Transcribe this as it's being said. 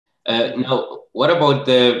Now, what about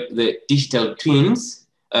the digital twins?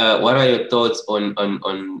 What are your thoughts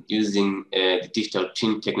on using the digital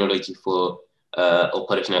twin technology for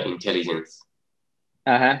operational intelligence?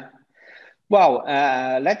 Well,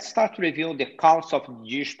 let's start to review the cause of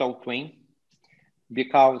digital twin,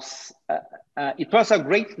 because it was a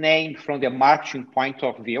great name from the marketing point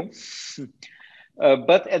of view.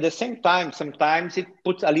 But at the same time, sometimes it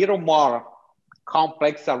puts a little more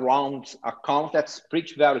complex around a account that's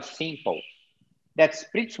pretty very simple. That's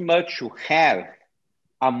pretty much to have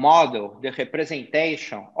a model, the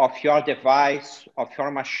representation of your device, of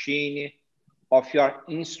your machine, of your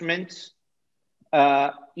instruments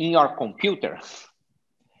in your computer.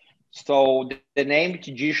 So the name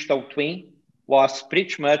digital twin was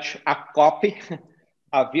pretty much a copy,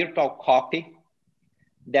 a virtual copy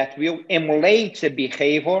that will emulate the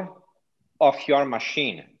behavior of your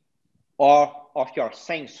machine or of your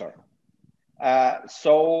sensor.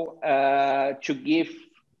 To give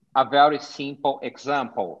a very simple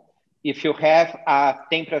example, if you have a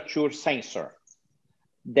temperature sensor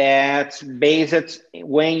that's based,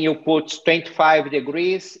 when you put 25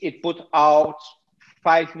 degrees, it put out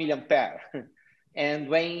 5 milliampere. And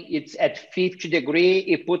when it's at 50 degrees,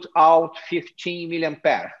 it put out 15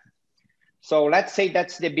 milliampere. So let's say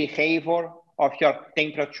that's the behavior of your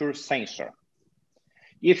temperature sensor.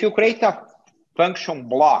 If you create a function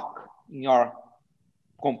block in your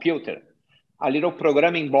computer, a little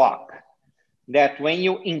programming block, that when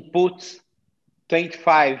you input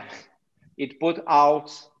 25, it put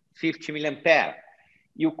out 50 milliampere,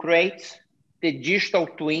 you create the digital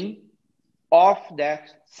twin of that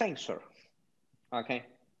sensor, okay?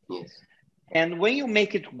 Yes. And when you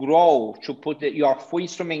make it grow to put your full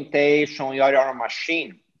instrumentation, your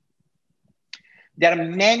machine, there are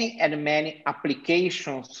many and many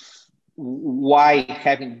applications why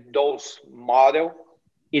having those model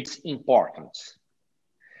it's important.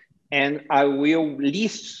 And I will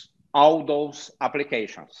list all those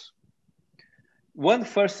applications. One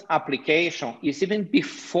first application is even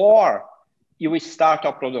before you start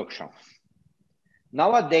a production.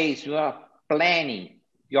 Nowadays, you are planning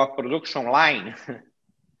your production line.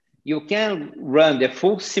 You can run the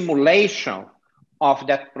full simulation of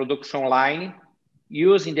that production line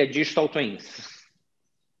using the digital twins.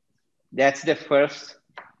 That's the first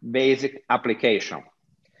basic application.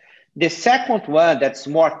 The second one that's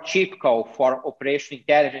more typical for operational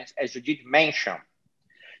intelligence, as you did mention,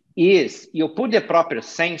 is you put the proper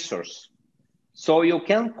sensors so you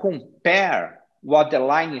can compare what the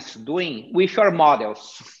line is doing with your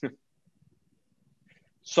models.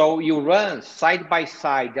 So you run side by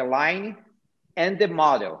side the line and the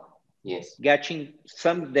model, yes, getting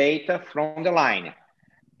some data from the line.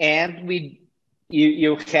 And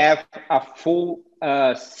you have a full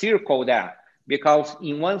circle there, because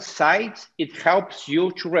in one side, it helps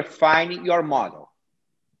you to refine your model.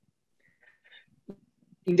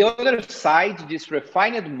 In the other side, this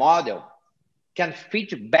refined model can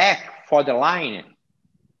feed back for the line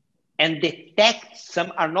and detect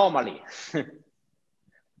some anomaly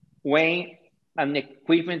when an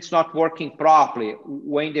equipment is not working properly,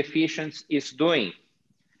 when the efficiency is doing.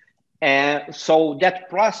 And so that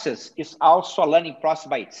process is also a learning process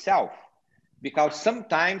by itself, because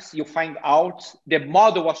sometimes you find out the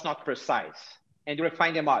model was not precise and you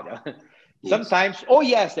refine the model. Yes. Sometimes, oh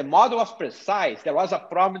yes, the model was precise, there was a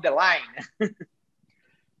problem with the line.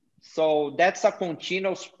 So that's a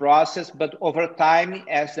continuous process, but over time,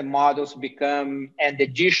 as the models become, and the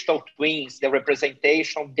digital twins, the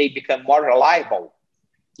representation, they become more reliable.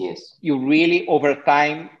 Yes. You really, over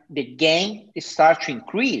time, the gain starts to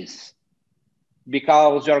increase,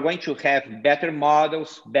 because you're going to have better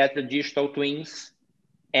models, better digital twins,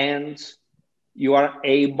 and you are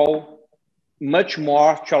able much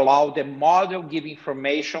more to allow the model give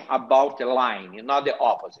information about the line, not the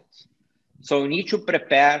opposite. So you need to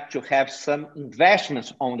prepare to have some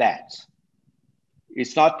investments on that.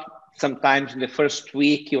 It's not sometimes in the first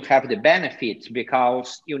week you have the benefits,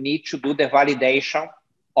 because you need to do the validation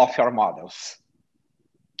of your models.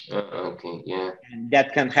 Okay, yeah. And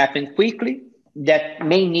that can happen quickly. That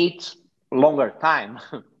may need longer time.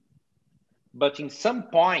 But in some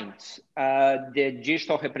points, the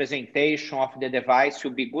digital representation of the device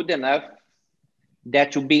will be good enough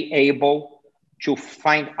that you'll be able to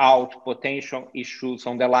find out potential issues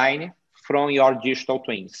on the line from your digital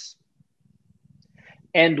twins.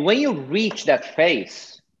 And when you reach that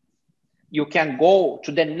phase, you can go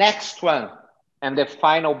to the next one and the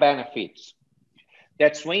final benefits.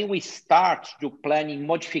 That's when we start to planning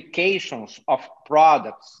modifications of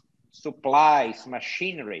products, supplies,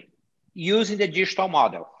 machinery, using the digital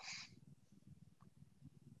model.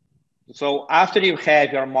 So after you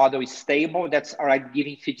have your model stable, that's already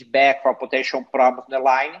giving feedback for potential problems in the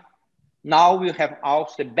line. Now you have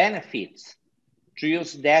also the benefits to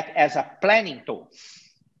use that as a planning tool.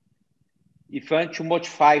 If you want to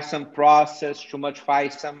modify some process, to modify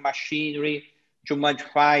some machinery, to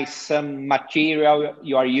modify some material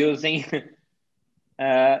you are using,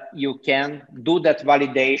 you can do that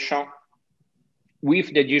validation with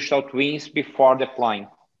the digital twins before deploying.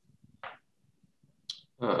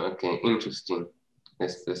 Oh, okay, interesting.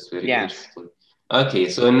 That's very Yes. interesting. Okay,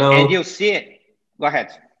 so now. And you see, go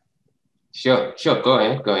ahead. Sure, go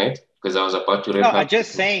ahead, because I was about to No, wrap I'm up.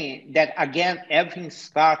 just saying that again, everything's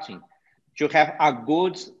starting to have a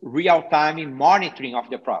good real-time monitoring of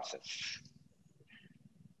the process.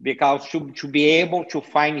 Because to be able to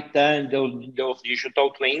fine-tune those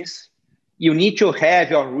digital twins, you need to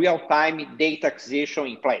have your real-time data acquisition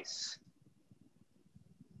in place.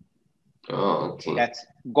 Oh, okay. Let's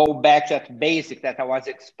go back to that basic that I was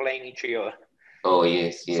explaining to you. Oh,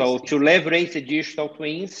 yes. So to leverage the digital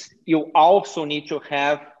twins, you also need to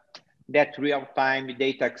have that real-time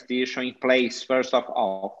data acquisition in place, first of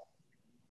all.